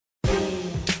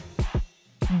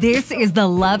This is the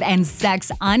Love and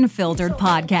Sex Unfiltered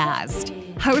podcast,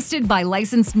 hosted by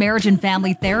licensed marriage and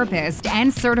family therapist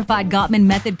and certified Gottman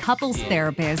Method couples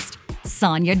therapist,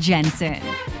 Sonia Jensen.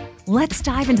 Let's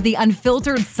dive into the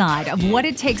unfiltered side of what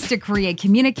it takes to create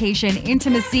communication,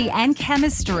 intimacy, and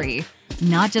chemistry,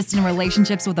 not just in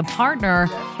relationships with a partner,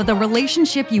 but the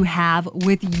relationship you have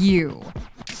with you.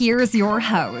 Here's your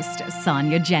host,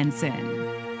 Sonia Jensen.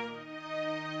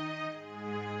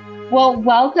 Well,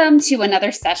 welcome to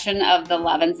another session of the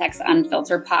Love and Sex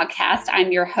Unfiltered podcast.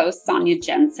 I'm your host, Sonia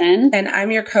Jensen. And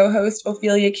I'm your co-host,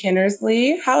 Ophelia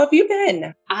Kinnersley. How have you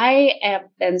been? I have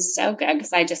been so good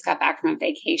because I just got back from a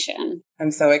vacation.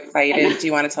 I'm so excited. Do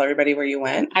you want to tell everybody where you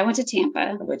went? I went to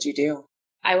Tampa. What'd you do?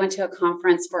 I went to a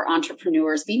conference for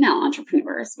entrepreneurs, female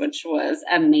entrepreneurs, which was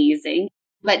amazing.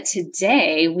 But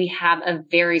today we have a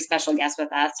very special guest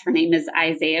with us. Her name is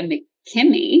Isaiah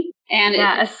McKimmey. And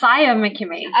Isaiah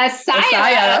McKimmey. Isaiah.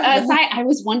 I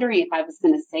was wondering if I was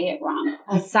going to say it wrong.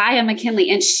 Isaiah McKinley.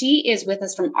 And she is with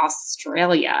us from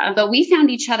Australia. But we found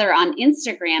each other on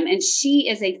Instagram, and she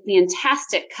is a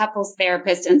fantastic couples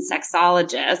therapist and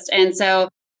sexologist. And so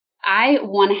I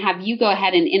want to have you go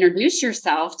ahead and introduce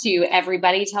yourself to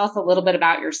everybody. Tell us a little bit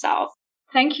about yourself.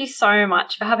 Thank you so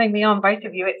much for having me on, both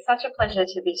of you. It's such a pleasure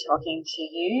to be talking to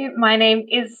you. My name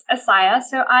is Isaiah.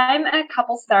 So I'm a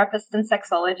couples therapist and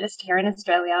sexologist here in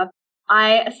Australia.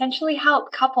 I essentially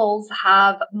help couples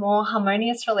have more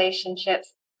harmonious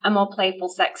relationships and more playful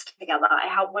sex together.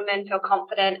 I help women feel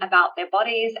confident about their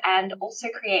bodies and also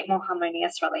create more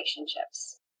harmonious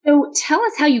relationships. So tell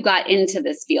us how you got into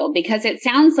this field, because it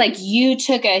sounds like you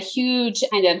took a huge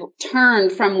kind of turn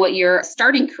from what your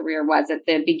starting career was at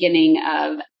the beginning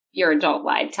of your adult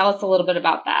life. Tell us a little bit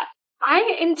about that.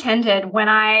 I intended, when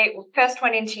I first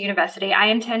went into university, I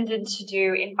intended to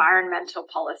do environmental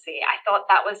policy. I thought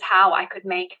that was how I could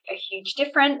make a huge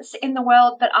difference in the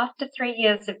world. But after 3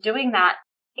 years of doing that,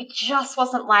 it just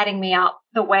wasn't lighting me up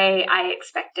the way I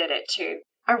expected it to.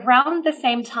 Around the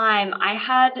same time, I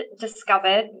had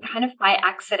discovered, kind of by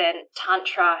accident,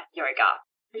 Tantra yoga.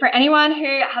 For anyone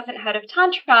who hasn't heard of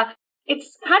Tantra,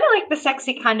 it's kind of like the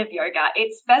sexy kind of yoga.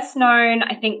 It's best known,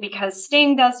 I think, because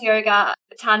Sting does yoga,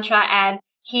 Tantra, and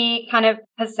he kind of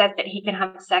has said that he can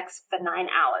have sex for 9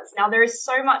 hours. Now, there is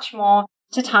so much more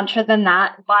to Tantra than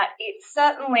that, but it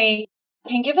certainly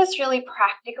can give us really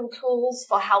practical tools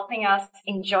for helping us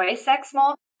enjoy sex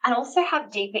more and also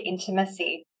have deeper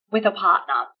intimacy with a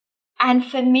partner. And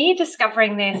for me,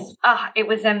 discovering this, it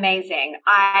was amazing.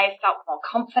 I felt more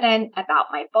confident about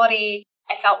my body.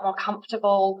 I felt more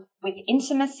comfortable with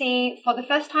intimacy. For the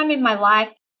first time in my life,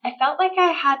 I felt like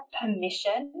I had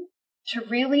permission to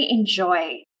really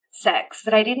enjoy sex,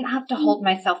 that I didn't have to hold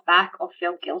myself back or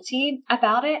feel guilty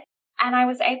about it. And I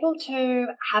was able to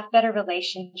have better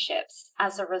relationships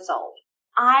as a result.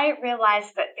 I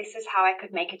realized that this is how I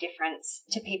could make a difference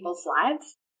to people's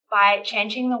lives, by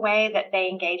changing the way that they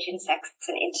engage in sex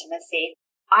and intimacy.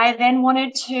 I then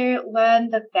wanted to learn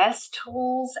the best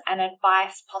tools and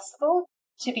advice possible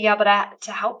to be able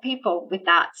to help people with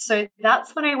that. So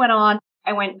that's when I went on.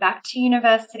 I went back to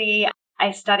university.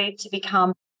 I studied to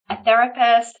become a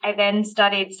therapist. I then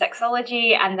studied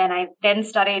sexology, and then I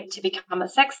studied to become a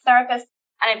sex therapist.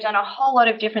 And I've done a whole lot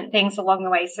of different things along the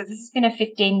way. So this has been a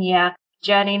 15-year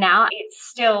journey now. It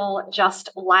still just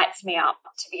lights me up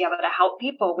to be able to help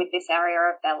people with this area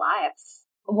of their lives.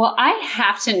 Well, I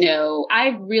have to know,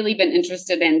 I've really been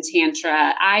interested in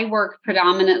Tantra. I work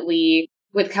predominantly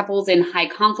with couples in high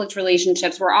conflict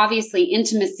relationships where obviously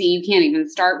intimacy, you can't even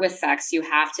start with sex. You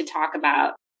have to talk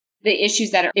about the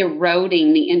issues that are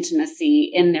eroding the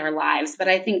intimacy in their lives. But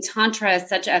I think Tantra is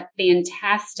such a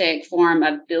fantastic form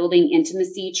of building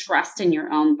intimacy, trust in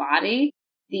your own body,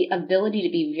 the ability to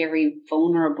be very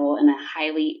vulnerable in a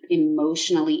highly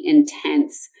emotionally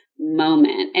intense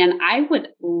moment. And I would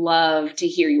love to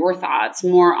hear your thoughts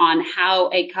more on how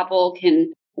a couple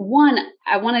can, one,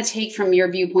 I want to take from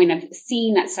your viewpoint of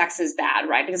seeing that sex is bad,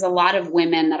 right? Because a lot of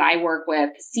women that I work with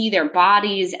see their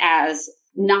bodies as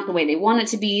not the way they want it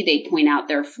to be. They point out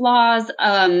their flaws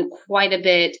quite a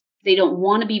bit. They don't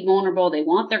want to be vulnerable. They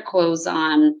want their clothes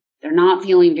on. They're not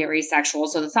feeling very sexual.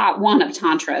 So the thought, one, of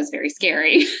Tantra is very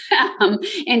scary.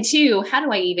 And two, how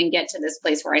do I even get to this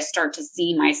place where I start to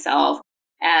see myself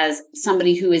as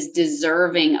somebody who is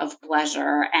deserving of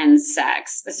pleasure and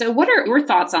sex? So what are your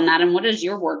thoughts on that? And what has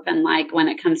your work been like when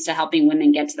it comes to helping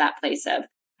women get to that place of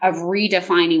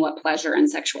redefining what pleasure and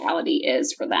sexuality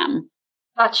is for them?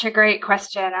 Such a great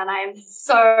question. And I'm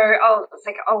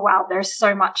wow, there's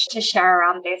so much to share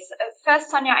around this.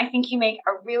 First, Sonia, I think you make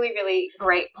a really, really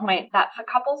great point that for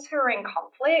couples who are in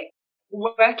conflict,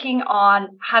 working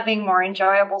on having more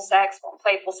enjoyable sex, more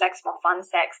playful sex, more fun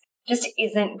sex just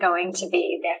isn't going to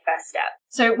be their first step.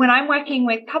 So when I'm working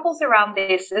with couples around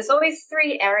this, there's always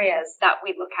 3 areas that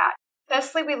we look at.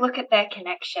 Firstly, we look at their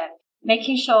connection,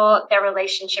 making sure their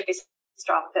relationship is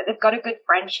strong, that they've got a good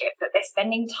friendship, that they're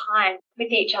spending time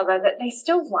with each other, that they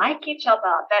still like each other,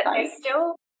 that they're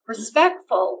still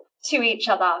respectful to each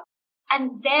other.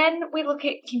 And then we look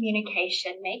at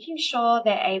communication, making sure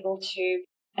they're able to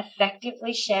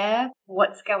effectively share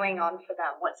what's going on for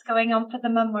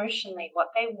them emotionally, what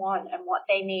they want and what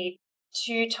they need,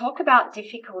 to talk about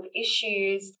difficult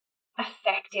issues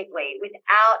effectively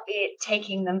without it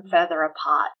taking them further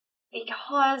apart.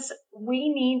 Because we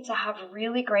need to have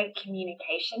really great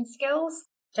communication skills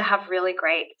to have really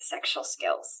great sexual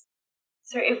skills.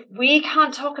 So if we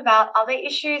can't talk about other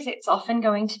issues, it's often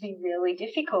going to be really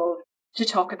difficult to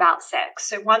talk about sex.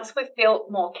 So once we've built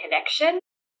more connection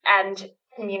and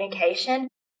communication,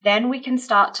 then we can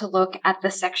start to look at the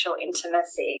sexual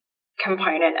intimacy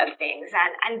component of things.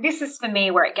 And this is for me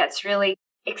where it gets really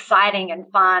exciting and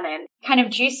fun and kind of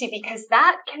juicy, because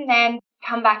that can then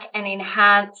come back and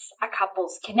enhance a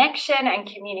couple's connection and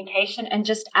communication and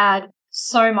just add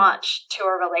so much to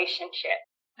a relationship.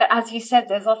 But as you said,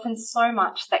 there's often so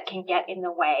much that can get in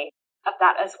the way of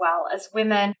that as well. As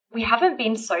women, we haven't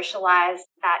been socialized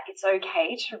that it's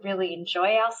okay to really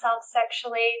enjoy ourselves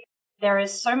sexually. There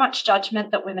is so much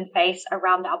judgment that women face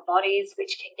around our bodies,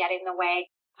 which can get in the way.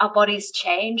 Our bodies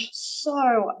change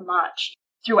so much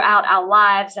throughout our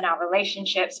lives and our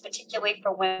relationships, particularly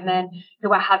for women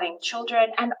who are having children.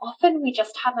 And often we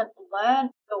just haven't learned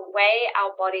the way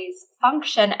our bodies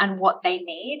function and what they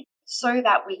need so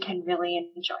that we can really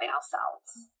enjoy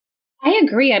ourselves. I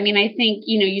agree. I mean, I think,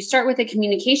 you start with the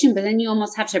communication, but then you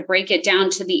almost have to break it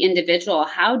down to the individual.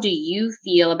 How do you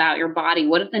feel about your body?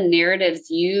 What are the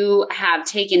narratives you have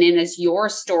taken in as your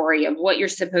story of what you're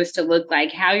supposed to look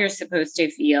like, how you're supposed to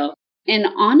feel? And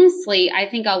honestly, I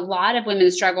think a lot of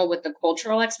women struggle with the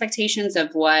cultural expectations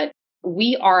of what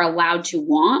we are allowed to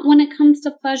want when it comes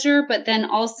to pleasure. But then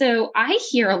also I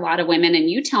hear a lot of women, and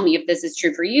you tell me if this is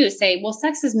true for you, say, well,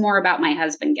 sex is more about my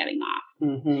husband getting off.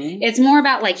 Mm-hmm. It's more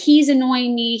about like, he's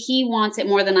annoying me. He wants it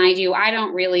more than I do. I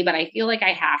don't really, but I feel like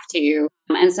I have to.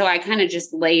 And so I kind of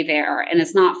just lay there and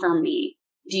it's not for me.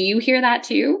 Do you hear that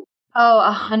too?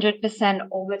 Oh, 100%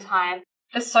 all the time.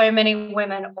 For so many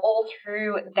women all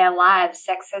through their lives,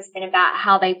 sex has been about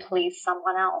how they please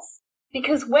someone else.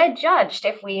 Because we're judged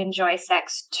if we enjoy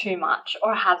sex too much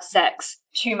or have sex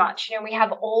too much. We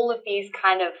have all of these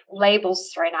kind of labels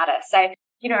thrown at us. So,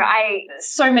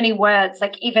 so many words,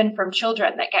 like even from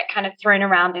children, that get kind of thrown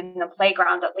around in the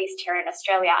playground, at least here in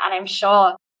Australia. And I'm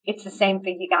sure it's the same for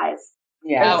you guys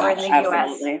over in the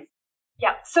absolutely. US.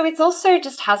 Yeah. So it's also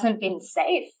just hasn't been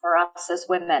safe for us as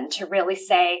women to really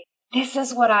say, this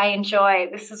is what I enjoy.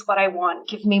 This is what I want.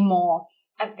 Give me more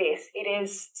of this. It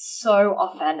is so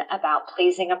often about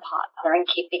pleasing a partner and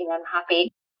keeping them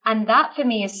happy. And that for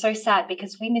me is so sad,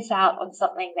 because we miss out on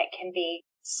something that can be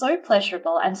so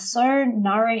pleasurable and so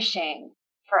nourishing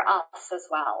for us as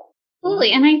well.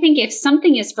 Absolutely. And I think if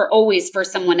something is always for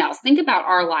someone else, think about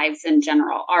our lives in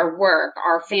general, our work,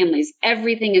 our families,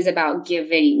 everything is about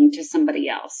giving to somebody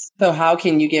else. So how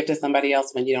can you give to somebody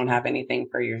else when you don't have anything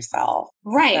for yourself?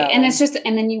 Right. So. And it's just,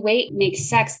 and then you make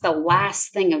sex the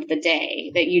last thing of the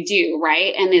day that you do.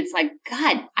 Right. And it's like,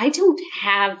 God, I don't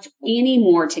have any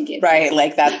more to give. Right.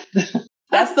 Like that.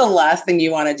 That's the last thing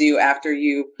you want to do after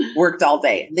you worked all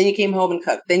day. Then you came home and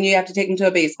cooked. Then you have to take them to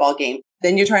a baseball game.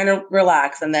 Then you're trying to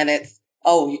relax. And then it's,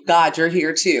 oh, God, you're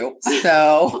here too.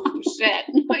 So. Oh, shit.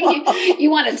 You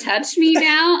want to touch me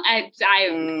now?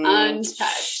 I'm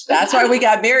untouched. That's why we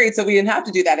got married. So we didn't have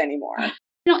to do that anymore.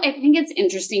 I think it's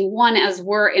interesting. One, as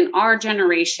we're in our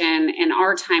generation and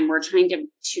our time, we're trying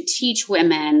to teach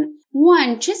women,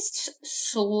 one, just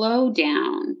slow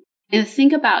down and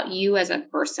think about you as a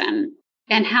person.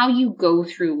 And how you go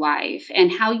through life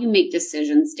and how you make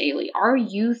decisions daily. Are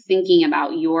you thinking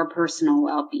about your personal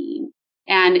well-being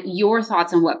and your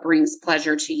thoughts on what brings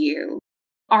pleasure to you?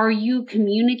 Are you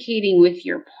communicating with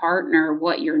your partner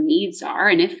what your needs are?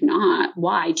 And if not,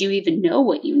 why? Do you even know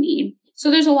what you need? So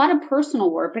there's a lot of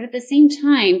personal work, but at the same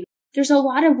time, there's a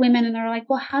lot of women and they're like,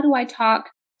 well, how do I talk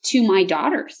to my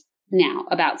daughters now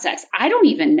about sex? I don't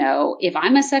even know if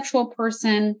I'm a sexual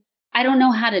person. I don't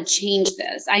know how to change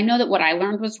this. I know that what I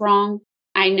learned was wrong.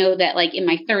 I know that like in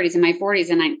my 30s and my 40s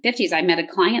and my 50s, I met a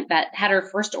client that had her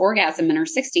first orgasm in her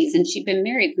 60s and she'd been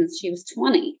married since she was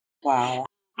 20. Wow.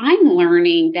 I'm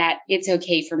learning that it's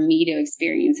okay for me to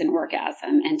experience an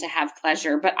orgasm and to have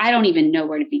pleasure, but I don't even know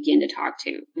where to begin to talk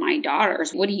to my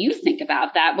daughters. What do you think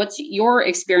about that? What's your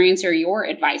experience or your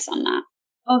advice on that?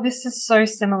 Oh, this is so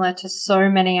similar to so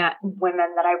many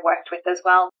women that I've worked with as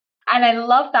well. And I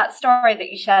love that story that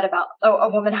you shared about a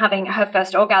woman having her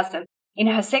first orgasm in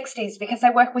her 60s, because I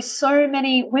work with so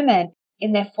many women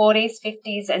in their 40s,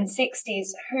 50s, and 60s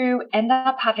who end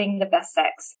up having the best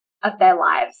sex of their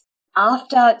lives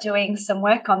after doing some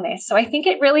work on this. So I think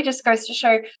it really just goes to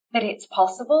show that it's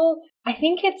possible. I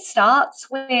think it starts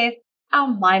with our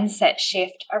mindset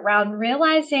shift around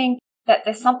realizing that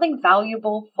there's something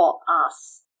valuable for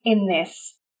us in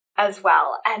this as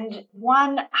well. And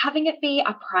one, having it be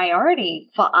a priority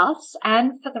for us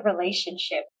and for the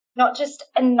relationship, not just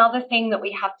another thing that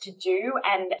we have to do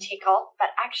and tick off, but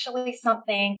actually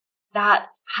something that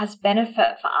has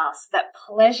benefit for us, that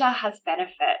pleasure has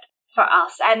benefit for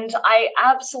us. And I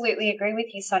absolutely agree with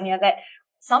you, Sonia, that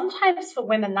sometimes for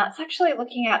women, that's actually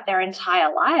looking at their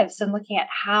entire lives and looking at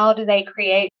how do they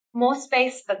create more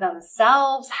space for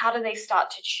themselves? How do they start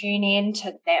to tune in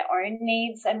to their own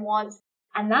needs and wants?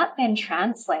 And that then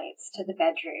translates to the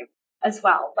bedroom as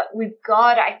well. But we've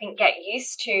got to, I think, get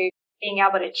used to being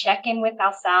able to check in with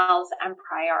ourselves and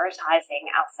prioritizing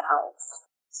ourselves.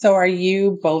 So are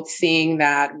you both seeing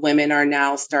that women are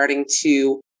now starting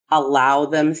to allow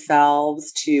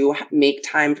themselves to make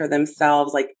time for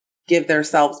themselves, like give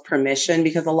themselves permission?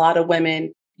 Because a lot of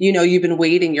women, you know, you've been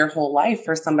waiting your whole life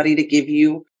for somebody to give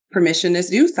you permission to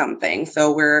do something.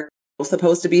 So we're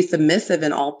supposed to be submissive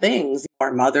in all things.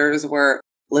 Our mothers were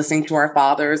listening to our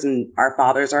fathers, and our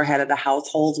fathers are head of the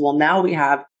households. Well, now we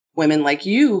have women like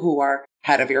you who are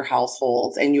head of your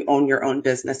households and you own your own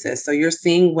businesses. So you're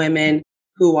seeing women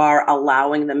who are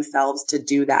allowing themselves to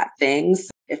do that things.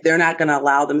 If they're not going to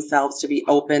allow themselves to be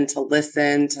open, to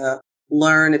listen, to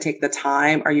learn, to take the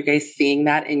time, are you guys seeing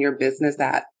that in your business,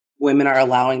 that women are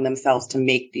allowing themselves to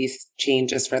make these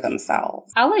changes for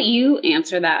themselves? I'll let you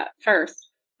answer that first.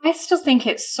 I still think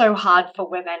it's so hard for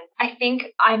women. I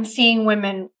think I'm seeing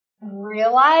women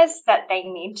realize that they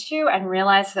need to and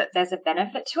realize that there's a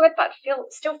benefit to it, but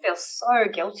still feel so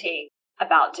guilty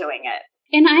about doing it.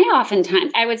 And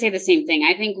I would say the same thing.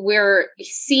 I think we're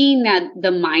seeing that the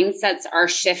mindsets are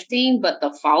shifting, but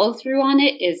the follow through on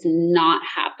it is not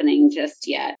happening just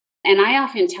yet. And I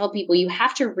often tell people you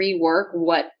have to rework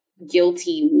what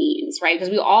guilty means, right?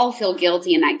 Because we all feel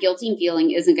guilty, and that guilty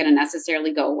feeling isn't going to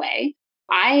necessarily go away.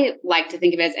 I like to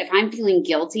think of it as, if I'm feeling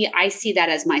guilty, I see that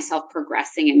as myself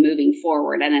progressing and moving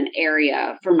forward in an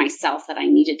area for myself that I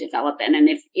need to develop in. And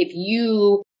if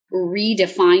you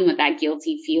redefine what that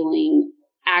guilty feeling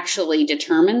actually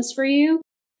determines for you,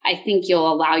 I think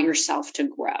you'll allow yourself to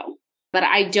grow. But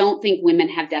I don't think women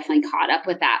have definitely caught up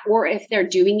with that. Or if they're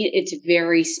doing it, it's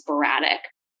very sporadic.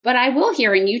 But I will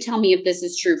hear, and you tell me if this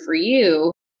is true for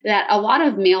you, that a lot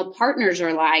of male partners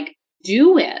are like,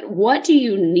 do it. What do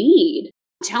you need?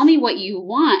 Tell me what you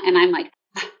want. And I'm like,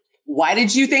 why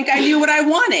did you think I knew what I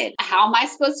wanted? How am I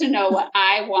supposed to know what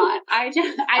I want? I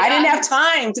didn't have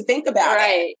time to think about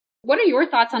it. What are your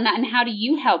thoughts on that? And how do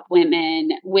you help women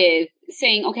with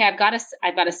saying, okay, I've got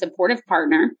a supportive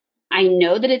partner. I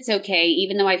know that it's okay.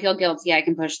 Even though I feel guilty, I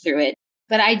can push through it,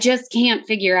 but I just can't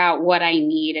figure out what I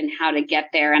need and how to get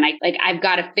there. And I've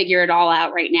got to figure it all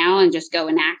out right now and just go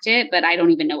enact it. But I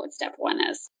don't even know what step one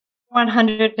is.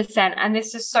 100%. And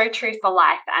this is so true for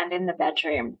life and in the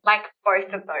bedroom, like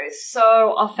both of those.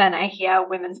 So often I hear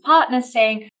women's partners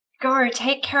saying, go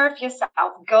take care of yourself,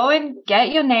 go and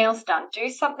get your nails done, do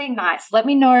something nice. Let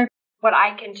me know what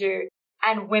I can do.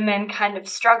 And women kind of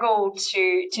struggle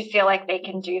to feel like they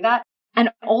can do that. And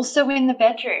also in the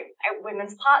bedroom,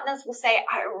 women's partners will say,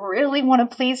 I really want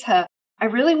to please her. I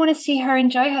really want to see her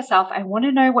enjoy herself. I want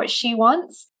to know what she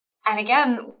wants. And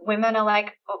again, women are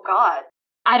like, oh God,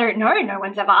 I don't know. No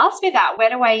one's ever asked me that.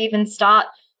 Where do I even start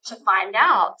to find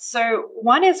out? So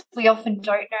one is, we often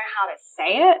don't know how to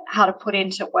say it, how to put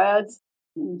into words,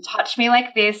 touch me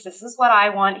like this. This is what I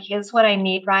want. Here's what I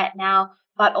need right now.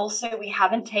 But also we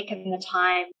haven't taken the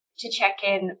time to check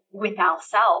in with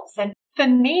ourselves. And for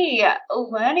me,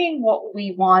 learning what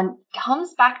we want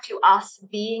comes back to us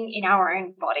being in our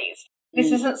own bodies.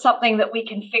 This isn't something that we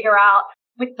can figure out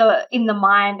in the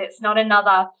mind. It's not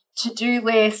another to-do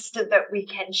list that we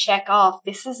can check off.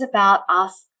 This is about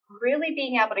us really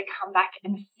being able to come back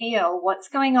and feel what's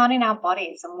going on in our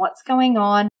bodies and what's going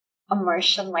on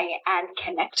emotionally and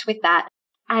connect with that.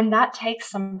 And that takes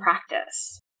some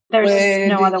practice. There's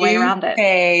no other way around it.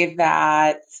 Say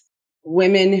that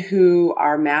women who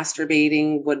are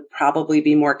masturbating would probably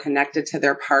be more connected to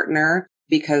their partner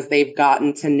because they've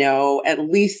gotten to know at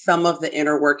least some of the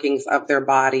inner workings of their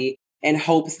body in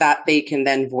hopes that they can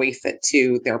then voice it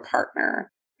to their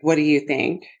partner. What do you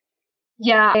think?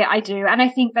 Yeah, I do. And I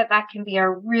think that that can be a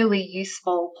really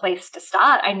useful place to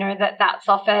start. I know that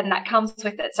that comes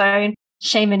with its own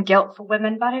shame and guilt for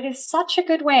women, but it is such a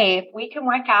good way if we can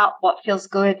work out what feels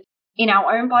good in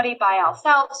our own body by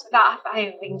ourselves without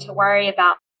having to worry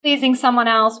about pleasing someone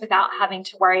else, without having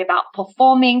to worry about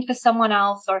performing for someone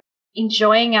else or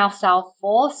enjoying ourselves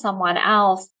for someone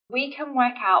else. We can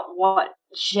work out what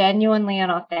genuinely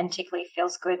and authentically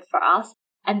feels good for us.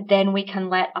 And then we can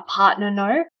let a partner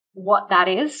know what that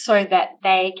is so that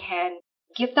they can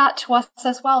give that to us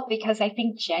as well. Because I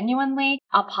think genuinely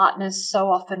our partners so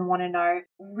often want to know,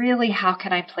 really, how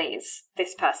can I please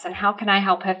this person? How can I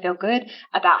help her feel good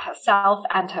about herself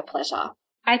and her pleasure?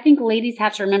 I think ladies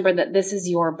have to remember that this is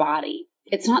your body.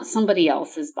 It's not somebody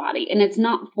else's body, and it's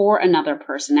not for another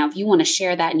person. Now, if you want to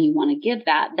share that and you want to give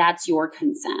that, that's your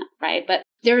consent, right? But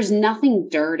there's nothing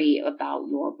dirty about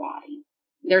your body.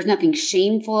 There's nothing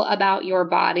shameful about your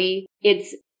body.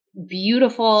 It's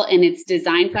beautiful in its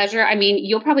design pleasure. I mean,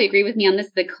 you'll probably agree with me on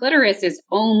this. The clitoris is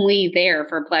only there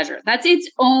for pleasure. That's its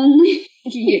only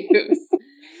use.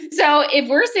 So if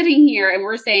we're sitting here and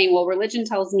we're saying, well, religion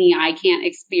tells me I can't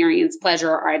experience pleasure,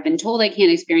 or I've been told I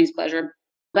can't experience pleasure,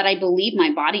 but I believe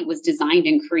my body was designed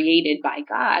and created by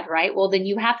God, right? Well, then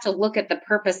you have to look at the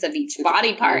purpose of each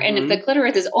body part. And if the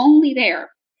clitoris is only there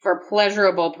for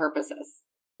pleasurable purposes,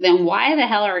 then why the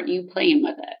hell aren't you playing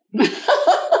with it?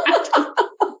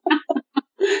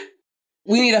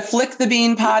 We need a Flick the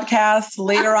Bean podcast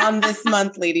later on this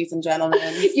month, ladies and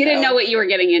gentlemen. You didn't know what you were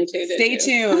getting into, did Stay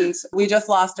tuned. We just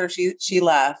lost her. She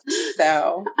left.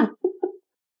 So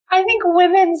I think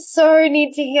women so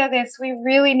need to hear this. We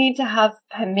really need to have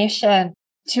permission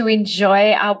to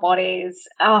enjoy our bodies,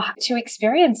 to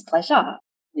experience pleasure.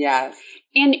 Yes.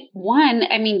 And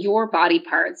your body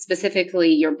parts,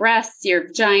 specifically your breasts, your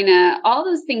vagina, all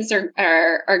those things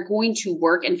are going to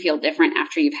work and feel different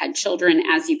after you've had children,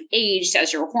 as you've aged,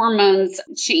 as your hormones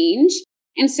change.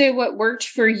 And so what worked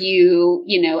for you,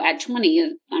 at 20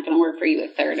 is not going to work for you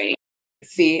at 30.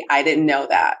 See, I didn't know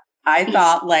that. I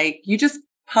thought you just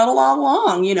huddle all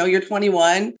along. You're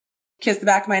 21, kiss the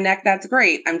back of my neck. That's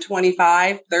great. I'm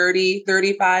 25, 30,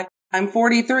 35. I'm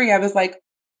 43. I was like,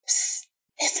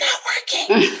 it's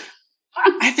not working.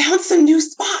 I found some new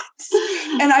spots.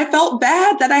 And I felt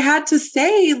bad that I had to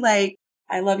say,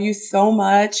 I love you so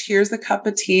much. Here's a cup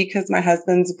of tea because my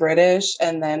husband's British.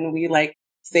 And then we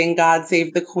sing God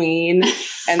Save the Queen.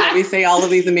 And then we say all of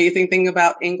these amazing things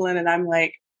about England. And I'm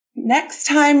like, next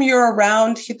time you're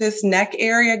around this neck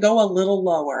area, go a little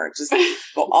lower. Just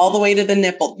go all the way to the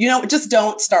nipple. Just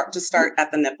don't start. Just start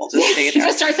at the nipple. Just stay there.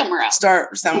 Just start somewhere else.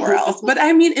 Start somewhere else. But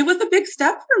I mean, it was a big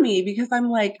step for me because I'm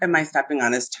like, am I stepping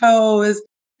on his toes?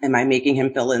 Am I making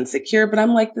him feel insecure? But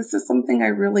I'm like, this is something I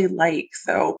really like.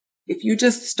 So if you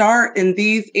just start in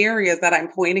these areas that I'm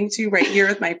pointing to right here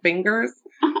with my fingers,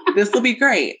 this will be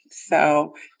great.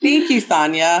 So thank you,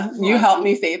 Sonia. You helped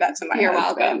me say that to my husband. You're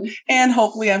welcome. And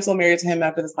hopefully I'm still married to him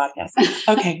after this podcast.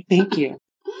 Okay. Thank you.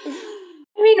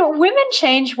 I mean, women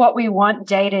change what we want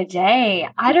day to day.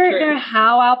 I don't know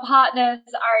how our partners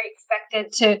are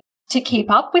expected to keep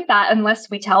up with that unless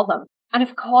we tell them. And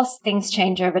of course, things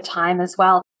change over time as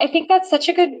well. I think that's such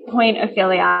a good point,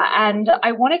 Ophelia. And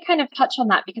I want to kind of touch on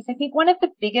that because I think one of the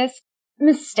biggest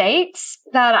mistakes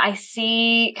that I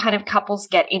see kind of couples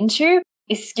get into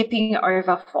is skipping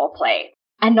over foreplay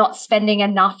and not spending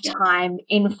enough time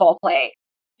in foreplay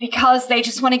because they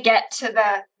just want to get to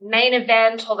the main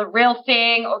event or the real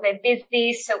thing or they're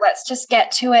busy. So let's just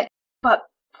get to it. But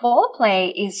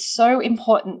foreplay is so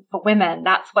important for women.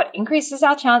 That's what increases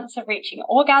our chance of reaching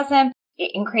orgasm.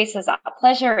 It increases our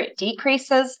pleasure. It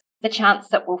decreases the chance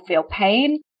that we'll feel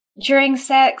pain during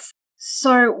sex.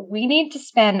 So we need to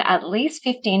spend at least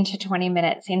 15 to 20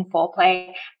 minutes in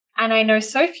foreplay. And I know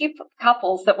so few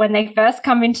couples that when they first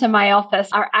come into my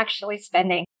office are actually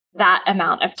spending that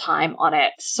amount of time on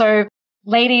it. So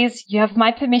ladies, you have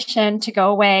my permission to go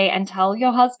away and tell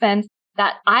your husbands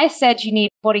that I said you need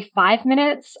 45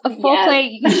 minutes of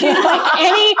foreplay.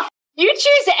 Yes. You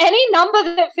choose any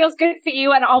number that feels good for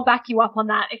you, and I'll back you up on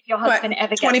that if your husband ever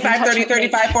gets 25, 30,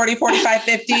 35, 40, 45,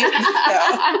 50. So.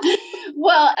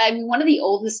 Well, I mean, one of the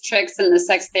oldest tricks in the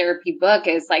sex therapy book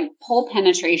is pull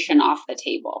penetration off the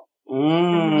table.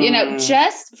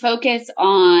 Just focus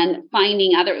on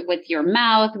finding with your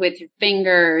mouth, with your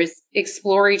fingers,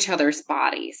 explore each other's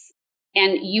bodies.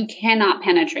 And you cannot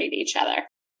penetrate each other.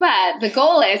 But the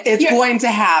goal is it's going to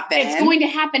happen. It's going to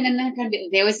happen. And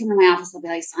they always come to my office. They'll be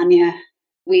like, Sonia,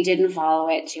 we didn't follow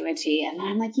it to a T. And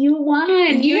I'm like, you won,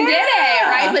 you did it,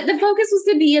 right? But the focus was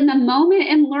to be in the moment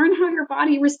and learn how your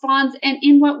body responds and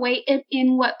in what way and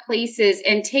in what places,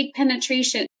 and take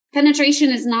penetration. Penetration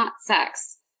is not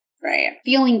sex. Right.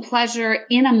 Feeling pleasure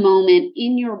in a moment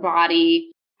in your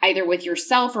body, either with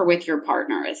yourself or with your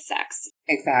partner, is sex.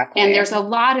 Exactly. And there's a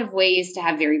lot of ways to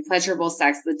have very pleasurable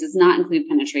sex that does not include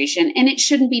penetration, and it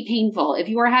shouldn't be painful. If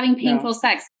you are having painful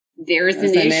sex, there's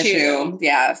an issue.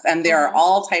 Yes. And there are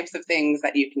all types of things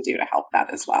that you can do to help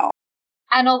that as well.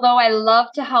 And although I love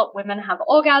to help women have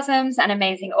orgasms and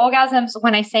amazing orgasms,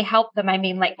 when I say help them, I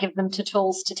mean like give them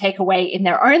tools to take away in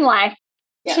their own life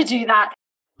to do that.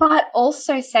 But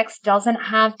also sex doesn't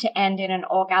have to end in an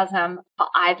orgasm for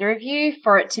either of you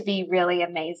for it to be really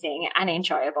amazing and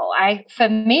enjoyable. For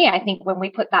me, I think when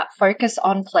we put that focus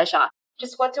on pleasure,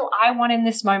 just what do I want in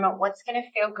this moment? What's going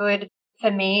to feel good for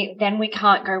me? Then we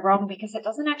can't go wrong, because it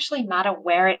doesn't actually matter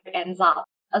where it ends up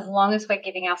as long as we're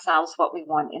giving ourselves what we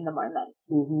want in the moment.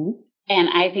 Mm-hmm. And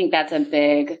I think that's a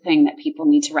big thing that people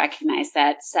need to recognize,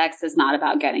 that sex is not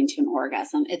about getting to an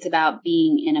orgasm. It's about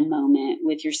being in a moment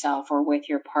with yourself or with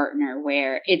your partner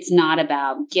where it's not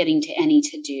about getting to any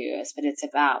to-dos, but it's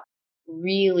about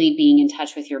really being in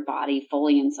touch with your body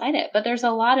fully inside it. But there's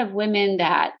a lot of women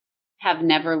that have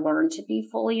never learned to be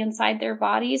fully inside their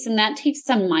bodies. And that takes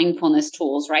some mindfulness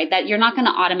tools, right? That you're not going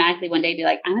to automatically one day be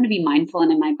like, I'm going to be mindful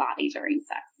and in my body during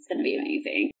sex. It's going to be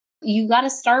amazing. You got to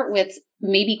start with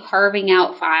maybe carving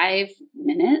out 5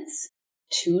 minutes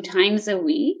 2 times a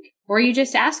week, where you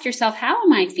just ask yourself, how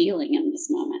am I feeling in this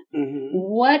moment? Mm-hmm.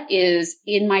 What is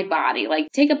in my body? Like,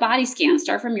 take a body scan,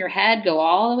 start from your head, go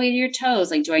all the way to your toes.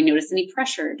 Like, do I notice any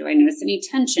pressure? Do I notice any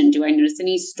tension? Do I notice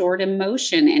any stored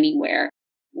emotion anywhere?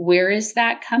 Where is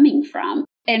that coming from?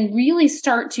 And really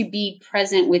start to be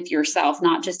present with yourself,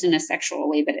 not just in a sexual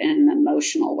way, but in an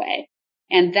emotional way.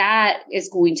 And that is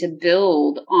going to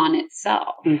build on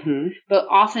itself. Mm-hmm. But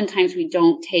oftentimes we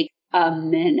don't take a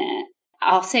minute.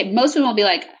 I'll say most women will be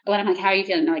like, when I'm like, how are you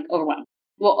feeling? They're like, overwhelmed.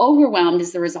 Well, overwhelmed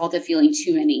is the result of feeling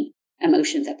too many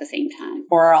emotions at the same time.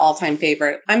 Or our all-time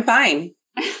favorite, I'm fine.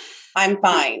 I'm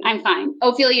fine. I'm fine.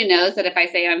 Ophelia knows that if I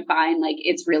say I'm fine, like,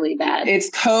 it's really bad. It's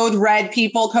code red,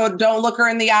 people. Code don't look her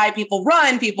in the eye. People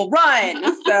run.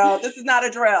 So this is not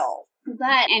a drill.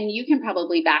 But, and you can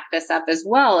probably back this up as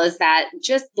well, is that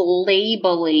just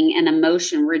labeling an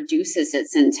emotion reduces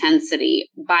its intensity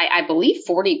by, I believe,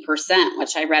 40%,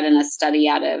 which I read in a study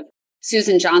out of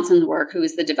Susan Johnson's work, who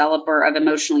is the developer of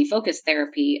emotionally focused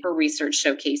therapy. Her research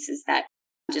showcases that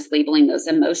just labeling those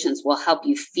emotions will help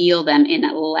you feel them in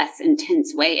a less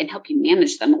intense way and help you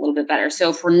manage them a little bit better.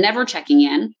 So if we're never checking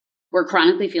in, we're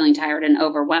chronically feeling tired and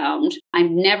overwhelmed,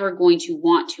 I'm never going to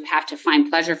want to have to find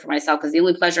pleasure for myself, because the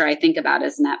only pleasure I think about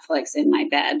is Netflix in my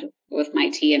bed with my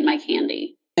tea and my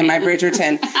candy. And my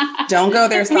Bridgerton. Don't go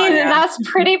there, Sonia. That's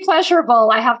pretty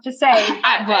pleasurable, I have to say.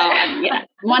 Yeah,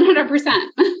 100%.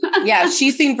 Yeah,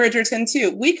 she's seen Bridgerton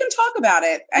too. We can talk about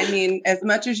it. I mean, as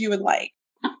much as you would like.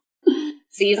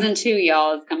 Season 2,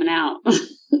 y'all, is coming out.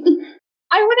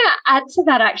 I want to add to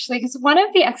that, actually, because one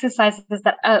of the exercises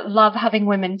that I love having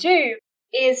women do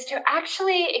is to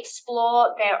actually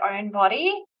explore their own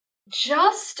body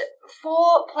just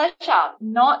for pleasure,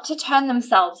 not to turn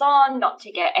themselves on, not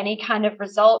to get any kind of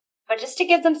result, but just to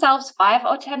give themselves 5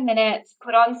 or 10 minutes,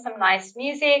 put on some nice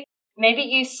music, maybe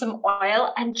use some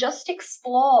oil, and just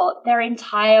explore their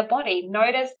entire body.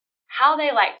 Notice how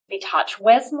they like to be touched,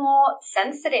 where's more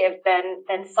sensitive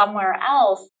than somewhere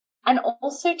else. And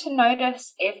also to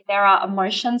notice if there are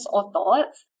emotions or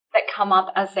thoughts that come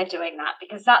up as they're doing that,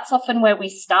 because that's often where we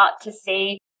start to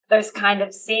see those kind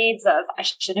of seeds of, I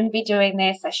shouldn't be doing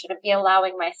this, I shouldn't be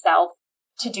allowing myself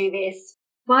to do this.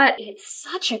 But it's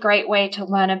such a great way to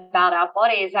learn about our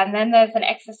bodies. And then there's an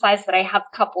exercise that I have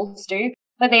couples do,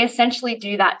 where they essentially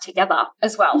do that together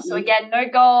as well. Mm-hmm. So again, no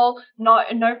goal,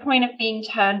 no point of being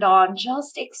turned on,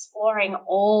 just exploring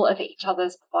all of each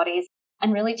other's bodies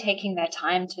and really taking their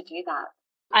time to do that.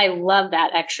 I love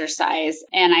that exercise.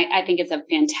 And I think it's a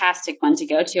fantastic one to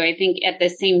go to. I think at the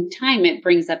same time, it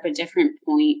brings up a different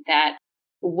point that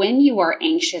when you are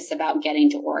anxious about getting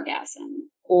to orgasm,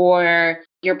 or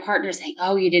your partner saying,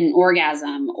 oh, you didn't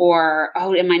orgasm, or,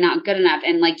 oh, am I not good enough?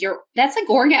 And like, that's like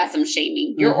orgasm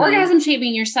shaming. You're orgasm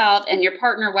shaming yourself, and your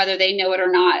partner, whether they know it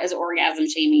or not, is orgasm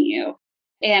shaming you.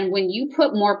 And when you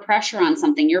put more pressure on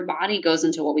something, your body goes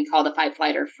into what we call the fight,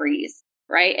 flight, or freeze.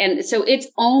 Right. And so it's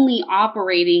only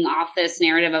operating off this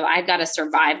narrative of, I've got to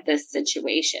survive this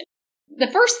situation.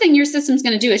 The first thing your system's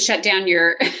going to do is shut down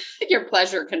your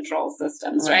pleasure control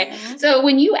systems. Right. So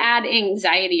when you add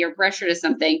anxiety or pressure to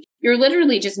something, you're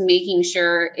literally just making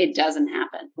sure it doesn't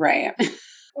happen. Right.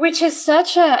 Which is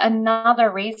such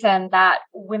another reason that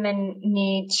women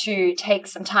need to take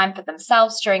some time for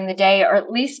themselves during the day, or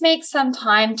at least make some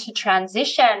time to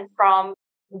transition from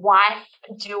wife,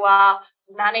 doer,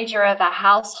 manager of a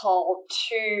household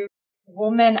to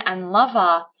woman and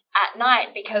lover at night,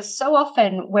 because so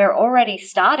often we're already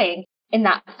starting in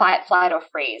that fight, flight, or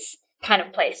freeze kind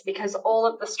of place because all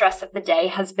of the stress of the day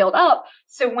has built up.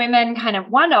 So women kind of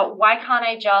wonder, why can't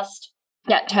I just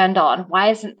get turned on? Why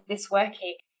isn't this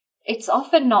working? It's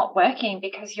often not working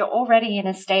because you're already in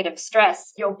a state of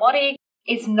stress. Your body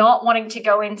is not wanting to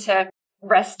go into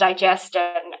rest, digest,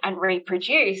 and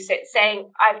reproduce. It's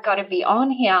saying, I've got to be on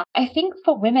here. I think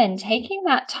for women, taking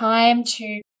that time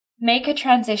to make a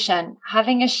transition,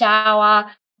 having a shower,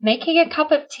 making a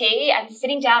cup of tea, and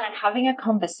sitting down and having a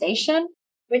conversation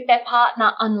with their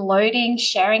partner, unloading,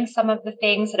 sharing some of the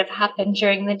things that have happened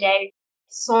during the day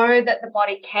so that the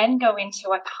body can go into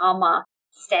a calmer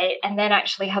state and then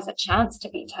actually has a chance to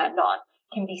be turned on,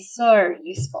 can be so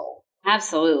useful.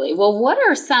 Absolutely. Well, what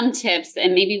are some tips,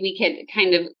 and maybe we could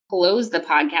kind of close the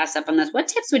podcast up on this. What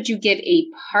tips would you give a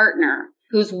partner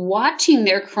who's watching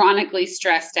their chronically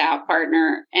stressed out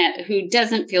partner who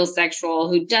doesn't feel sexual,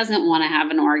 who doesn't want to have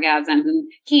an orgasm, who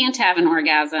can't have an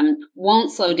orgasm,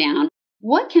 won't slow down?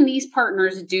 What can these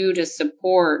partners do to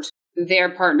support their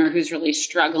partner who's really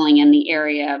struggling in the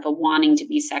area of wanting to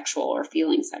be sexual or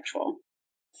feeling sexual?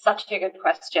 Such a good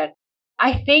question.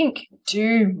 I think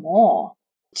do more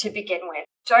to begin with.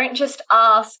 Don't just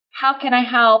ask, how can I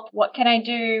help? What can I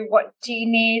do? What do you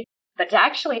need? But to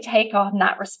actually take on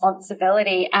that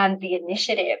responsibility and the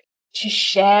initiative to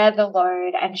share the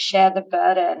load and share the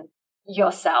burden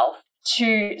yourself,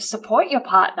 to support your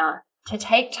partner, to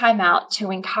take time out,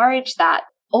 to encourage that.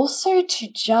 Also to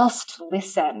just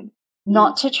listen,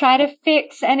 not to try to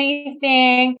fix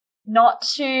anything, not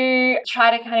to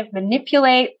try to kind of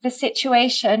manipulate the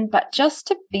situation, but just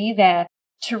to be there,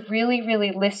 to really,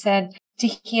 really listen, to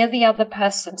hear the other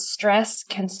person's stress,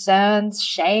 concerns,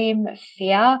 shame,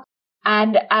 fear.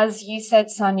 And as you said,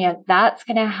 Sonia, that's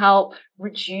going to help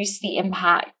reduce the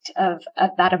impact of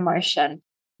that emotion.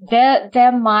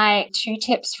 They're my 2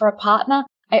 tips for a partner.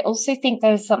 I also think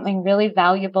there's something really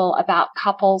valuable about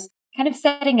couples kind of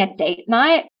setting a date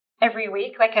night every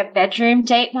week, like a bedroom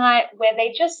date night, where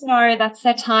they just know that's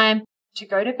their time to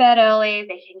go to bed early.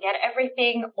 They can get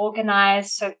everything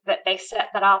organized so that they set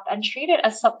that up and treat it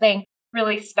as something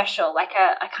really special, like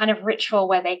a kind of ritual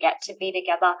where they get to be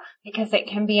together, because it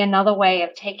can be another way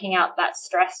of taking out that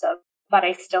stress of, but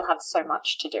I still have so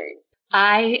much to do.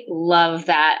 I love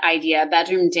that idea,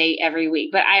 bedroom date every week.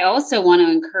 But I also want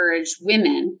to encourage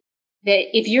women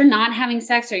that if you're not having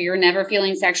sex or you're never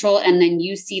feeling sexual, and then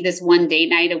you see this one date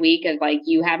night a week of like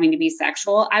you having to be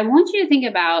sexual, I want you to think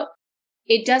about,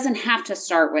 it doesn't have to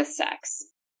start with sex.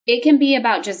 It can be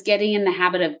about just getting in the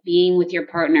habit of being with your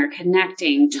partner,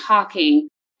 connecting, talking,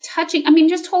 touching. I mean,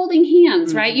 just holding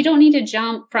hands, right? You don't need to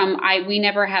jump from we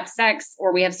never have sex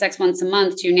or we have sex once a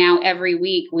month to now every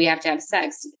week we have to have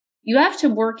sex. You have to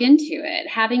work into it,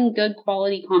 having good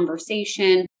quality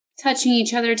conversation, touching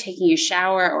each other, taking a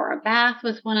shower or a bath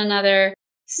with one another,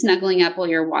 snuggling up while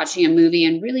you're watching a movie,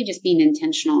 and really just being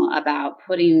intentional about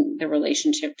putting the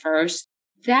relationship first.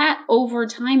 That over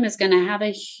time is going to have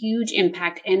a huge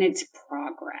impact, and it's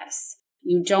progress.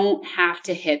 You don't have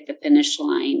to hit the finish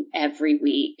line every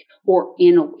week or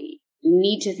in a week. You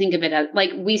need to think of it as, like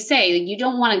we say, you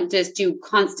don't want to just do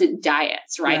constant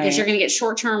diets, right? Because you're going to get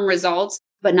short-term results,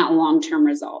 but not long-term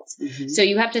results. So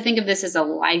you have to think of this as a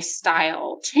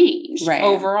lifestyle change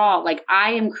overall. Like,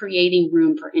 I am creating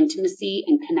room for intimacy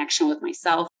and connection with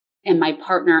myself and my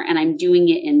partner, and I'm doing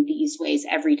it in these ways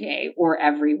every day or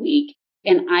every week.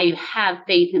 And I have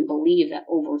faith and believe that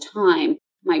over time,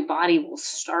 my body will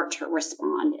start to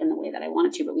respond in the way that I want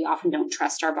it to. But we often don't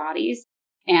trust our bodies,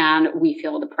 and we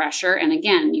feel the pressure. And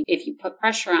again, if you put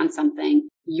pressure on something,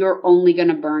 you're only going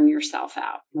to burn yourself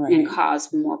out and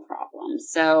cause more problems.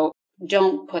 So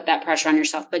don't put that pressure on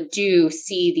yourself, but do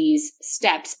see these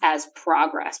steps as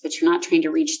progress, but you're not trying to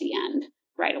reach the end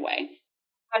right away.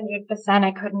 100%.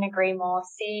 I couldn't agree more.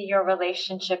 See your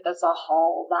relationship as a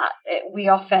whole. We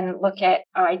often look at,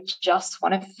 I just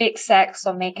want to fix sex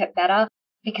or make it better,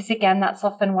 because again, that's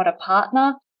often what a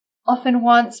partner often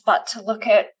wants, but to look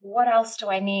at, what else do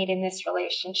I need in this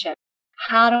relationship?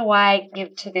 How do I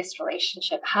give to this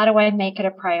relationship? How do I make it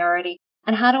a priority?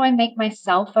 And how do I make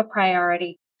myself a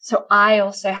priority so I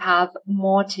also have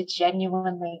more to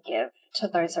genuinely give to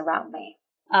those around me?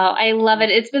 Oh, I love it.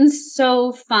 It's been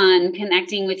so fun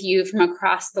connecting with you from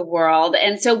across the world.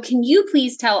 And so can you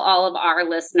please tell all of our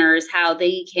listeners how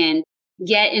they can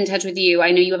get in touch with you.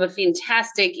 I know you have a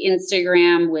fantastic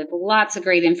Instagram with lots of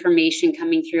great information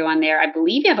coming through on there. I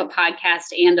believe you have a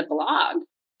podcast and a blog.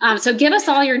 So give us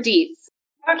all your deets.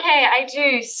 Okay, I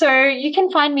do. So you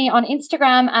can find me on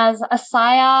Instagram as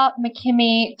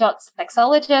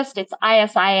isayamckimmey.sexologist. It's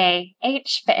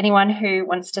ISIAH for anyone who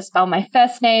wants to spell my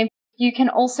first name. You can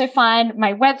also find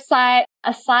my website,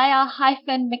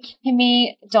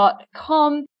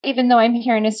 isaya-mckimmey.com. Even though I'm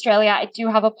here in Australia, I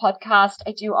do have a podcast.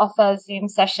 I do offer Zoom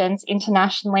sessions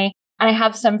internationally, and I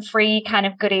have some free kind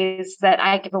of goodies that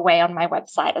I give away on my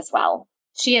website as well.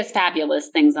 She has fabulous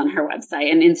things on her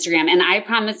website and Instagram. And I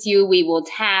promise you, we will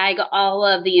tag all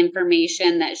of the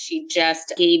information that she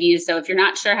just gave you. So if you're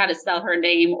not sure how to spell her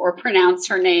name or pronounce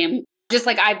her name, just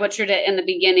like I butchered it in the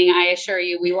beginning, I assure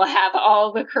you, we will have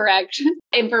all the correct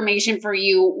information for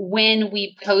you when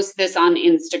we post this on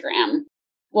Instagram.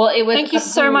 Well, it was. Thank you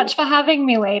so much for having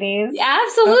me, ladies.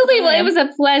 Absolutely. Okay. Well, it was a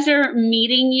pleasure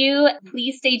meeting you.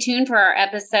 Please stay tuned for our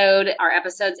episode. Our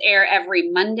episodes air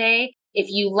every Monday. If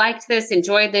you liked this,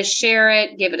 enjoyed this, share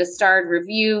it, give it a starred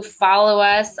review, follow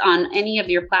us on any of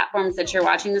your platforms that you're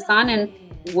watching this on, and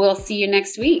we'll see you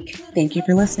next week. Thank you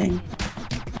for listening.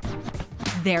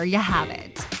 There you have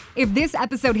it. If this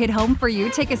episode hit home for you,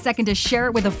 take a second to share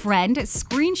it with a friend,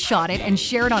 screenshot it, and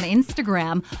share it on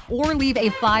Instagram, or leave a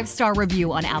 5-star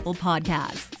review on Apple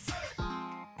Podcasts.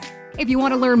 If you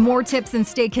want to learn more tips and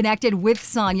stay connected with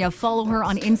Sonya, follow her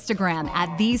on Instagram at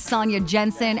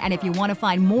 @TheSonyaJensen. And if you want to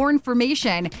find more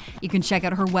information, you can check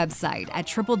out her website at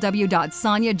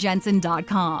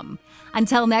www.sonyajensen.com.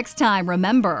 Until next time,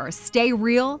 remember, stay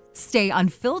real, stay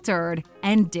unfiltered,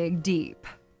 and dig deep.